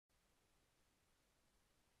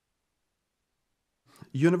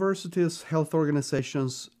Universities, health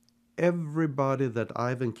organizations, everybody that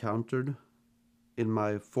I've encountered in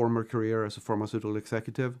my former career as a pharmaceutical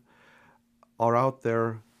executive are out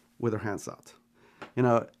there with their hands out. You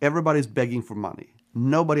know, everybody's begging for money.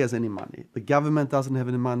 Nobody has any money. The government doesn't have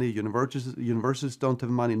any money. Universities don't have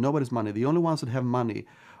money. Nobody's money. The only ones that have money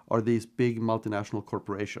are these big multinational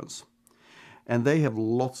corporations. And they have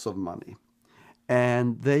lots of money.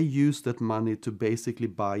 And they use that money to basically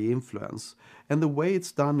buy influence. And the way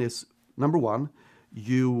it's done is, number one,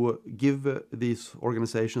 you give these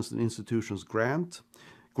organizations and institutions grants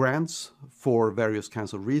for various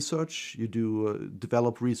kinds of research. You do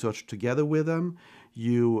develop research together with them.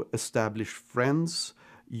 You establish friends.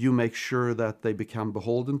 You make sure that they become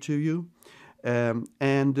beholden to you.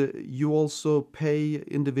 And you also pay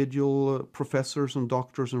individual professors and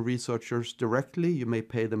doctors and researchers directly. You may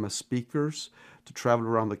pay them as speakers to travel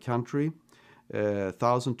around the country, $1,000,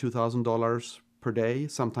 $2,000 per day,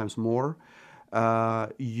 sometimes more.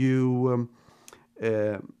 You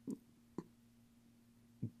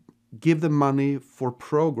give them money for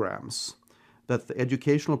programs, that the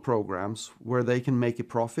educational programs where they can make a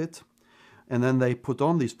profit, and then they put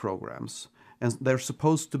on these programs, and they're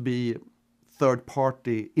supposed to be third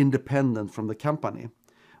party independent from the company,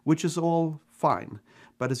 which is all fine.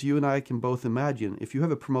 But as you and I can both imagine, if you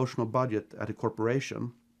have a promotional budget at a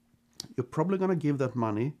corporation, you're probably going to give that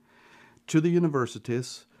money to the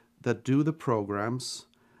universities that do the programs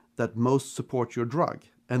that most support your drug.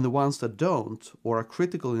 And the ones that don't, or are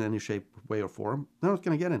critical in any shape, way, or form, they're not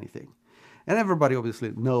going to get anything. And everybody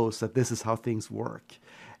obviously knows that this is how things work.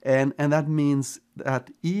 And that means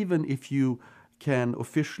that even if you can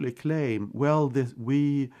officially claim, well,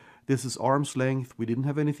 this is arm's length, we didn't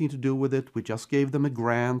have anything to do with it, we just gave them a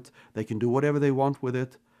grant, they can do whatever they want with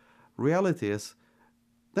it. Reality is,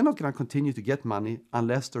 they're not going to continue to get money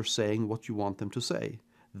unless they're saying what you want them to say.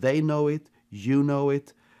 They know it, you know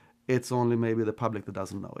it, it's only maybe the public that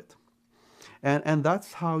doesn't know it. And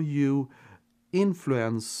that's how you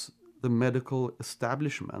influence the medical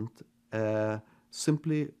establishment,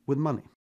 simply with money.